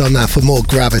points on that for more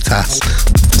gravitas.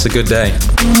 It's a good day.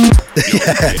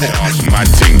 Yeah. Mad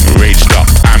thing, raged up,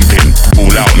 amping,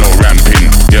 all out, no ramping.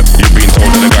 Yep, you've been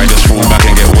told that the guy just fall back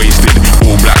and get wasted.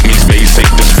 All black means basic,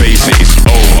 just face it, it's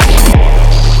over.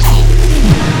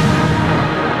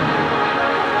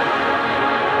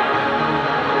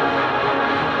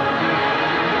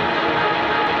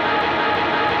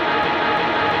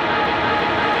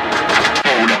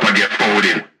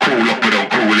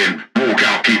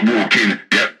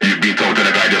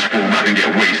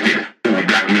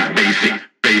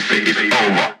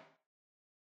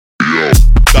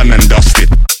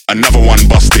 Another one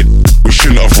busted. We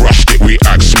shouldn't have rushed it. We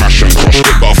act smash and crushed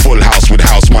it. Got a full house with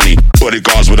house money.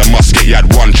 Bodyguards with a musket, you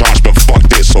had one chance but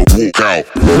fucked it, so walk out.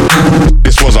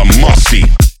 This was a must-see.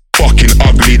 Fucking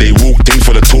ugly, they walked in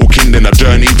for the talking, then the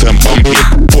journey turned bumpy.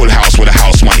 Full house with the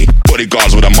house money.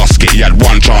 Bodyguards with a musket, you had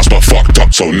one chance but fucked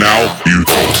up, so now you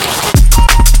don't.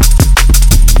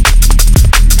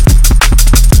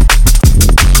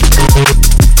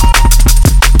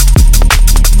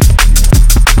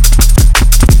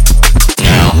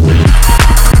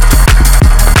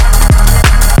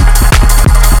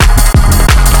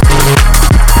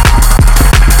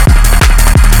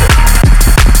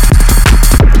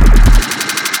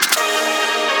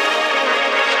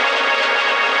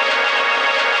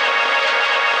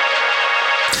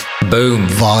 Boom.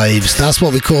 Vibes. That's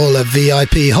what we call a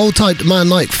VIP. Hold tight, man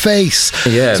like face.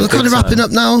 Yeah. So we're kind of wrapping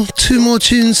up now. 2 more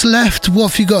tunes left.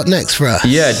 What have you got next for us?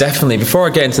 Yeah, definitely. Before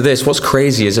I get into this, what's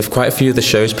crazy is if quite a few of the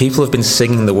shows, people have been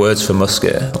singing the words for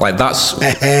Musket. Like, that's...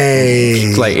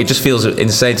 Hey. Like, it just feels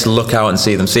insane to look out and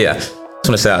see them. So, yeah, I just want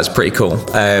to say that's pretty cool.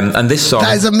 And this song...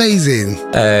 That is amazing.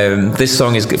 This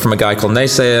song is from a guy called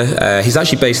Naysayer. He's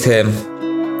actually based here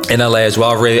in LA as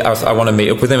well. I want to meet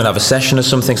up with him and have a session or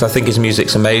something, so I think his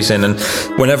music's amazing. And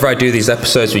whenever I do these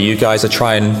episodes with you guys, I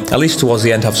try and, at least towards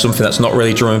the end, have something that's not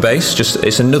really drum and bass. Just,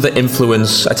 it's another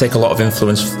influence. I take a lot of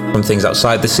influence from things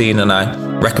outside the scene, and I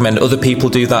recommend other people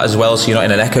do that as well, so you're not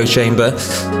in an echo chamber.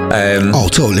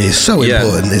 Totally. It's so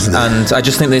important, isn't it? And I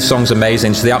just think this song's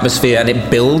amazing. So the atmosphere, and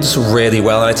it builds really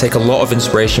well. And I take a lot of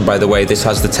inspiration by the way this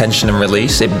has the tension and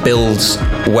release. It builds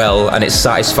well, and it's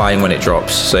satisfying when it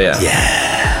drops. So yeah.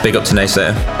 Big up to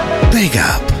Naysayer. Big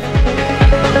up.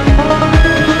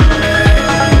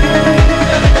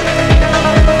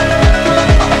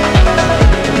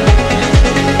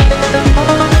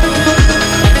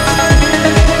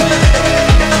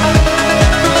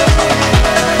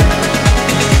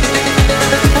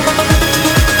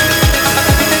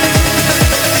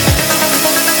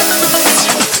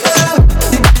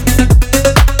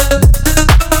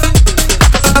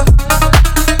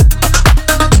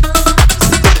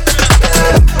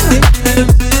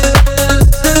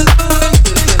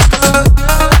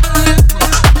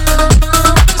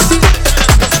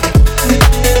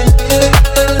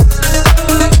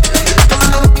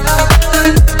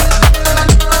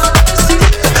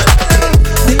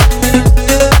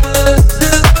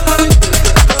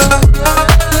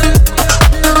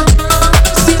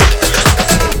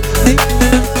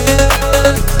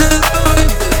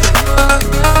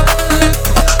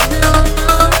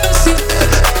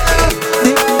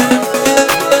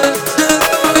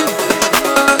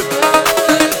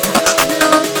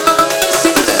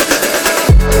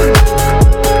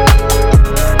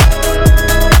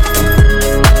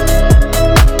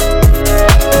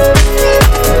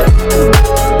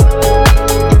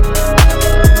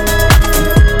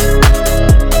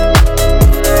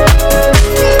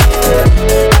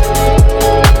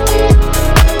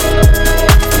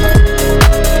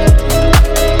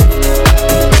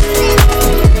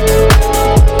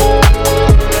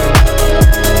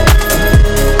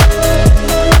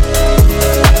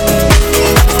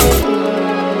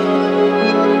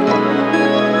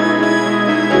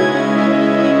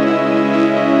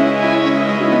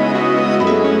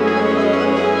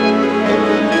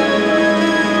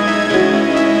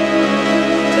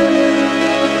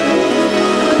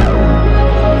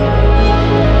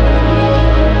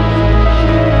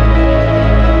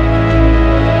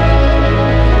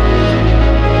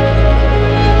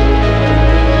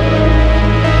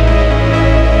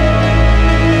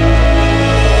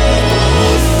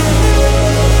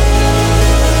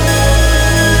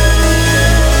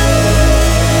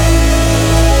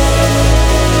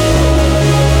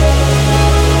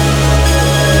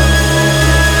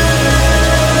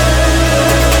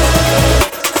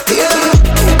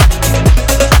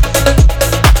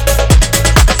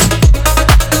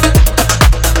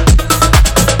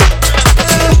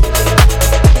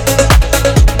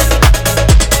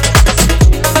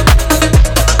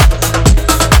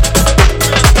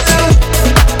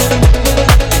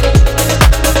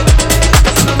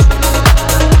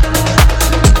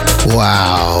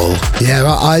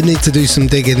 I need to do some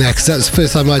digging there because that's the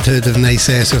first time I'd heard of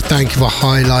Naysayer, so thank you for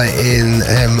highlighting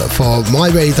for my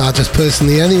radar just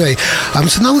personally anyway.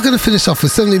 So now we're going to finish off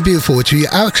with something beautiful which we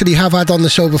actually have had on the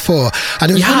show before, and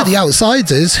it was one of the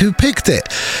Outsiders who picked it.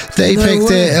 They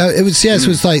picked it. It was it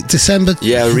was like December.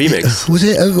 Yeah, a remix. Was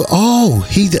it?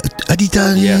 Had he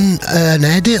done an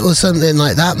edit or something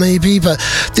like that maybe? But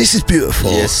this is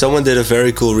beautiful. Yeah, someone did a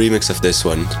very cool remix of this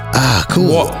one. Ah,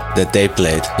 cool. That they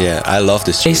played. Yeah, I love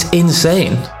this tune. It's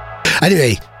insane.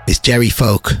 Anyway, it's Jerry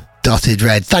Folk Dotted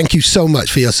Red. Thank you so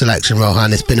much for your selection,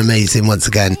 Rohan. It's been amazing once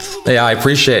again. Yeah, I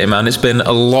appreciate it, man. It's been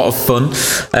a lot of fun.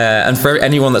 And for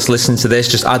anyone that's listening to this,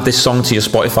 just add this song to your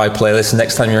Spotify playlist.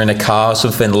 Next time you're in a car or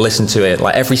something, listen to it.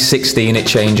 Like every 16 it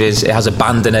changes. It has a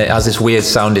band in it. It has this weird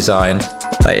sound design.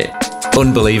 Like,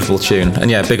 unbelievable tune.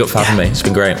 And yeah, big up for having me. It's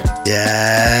been great.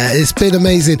 Yeah, it's been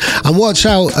amazing. And watch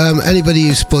out, anybody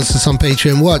who supports us on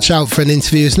Patreon, watch out for an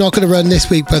interview. It's not going to run this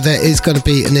week, but there is going to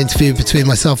be an interview between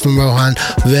myself and Rohan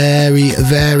very,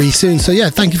 very soon. So yeah,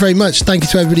 thank you very much. Thank you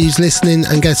to everybody who's listening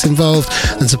and gets involved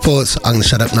and supports. I'm going to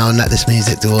shut up now and let this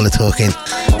music do all the talking.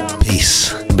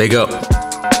 Peace. Big up.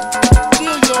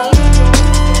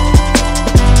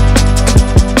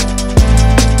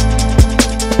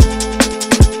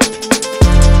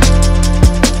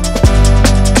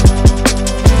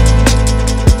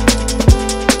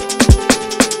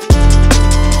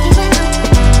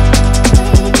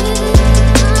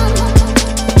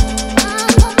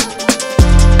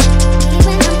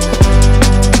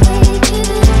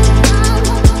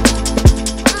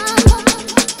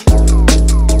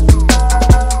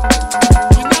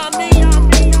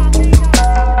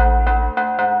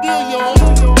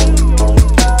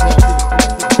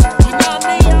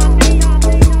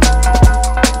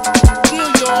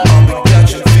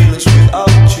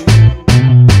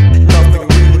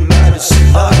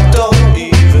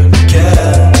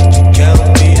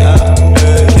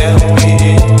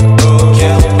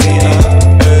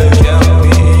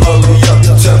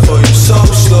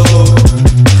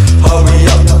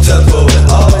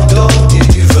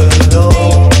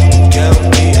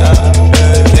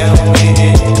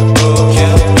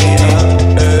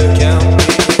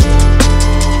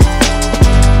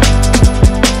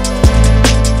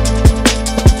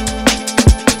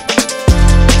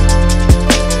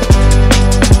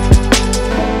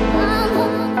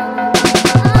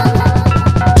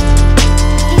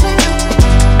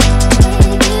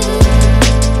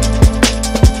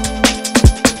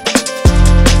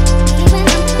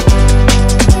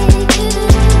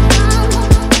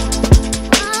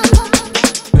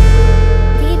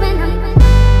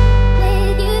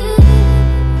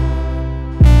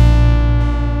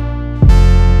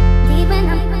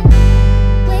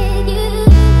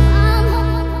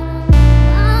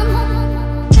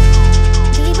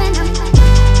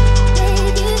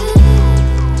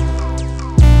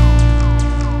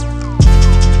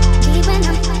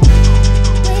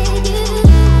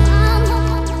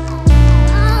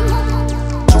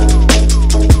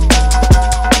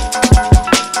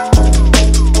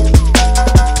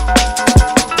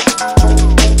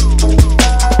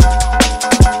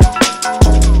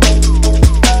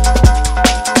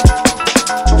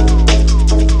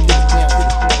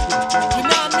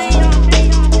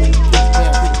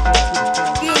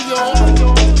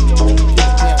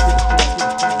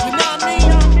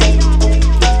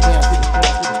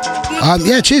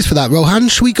 Yeah, cheers for that, Rohan.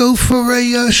 Should we go for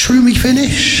a shroomy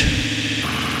finish?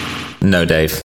 No, Dave.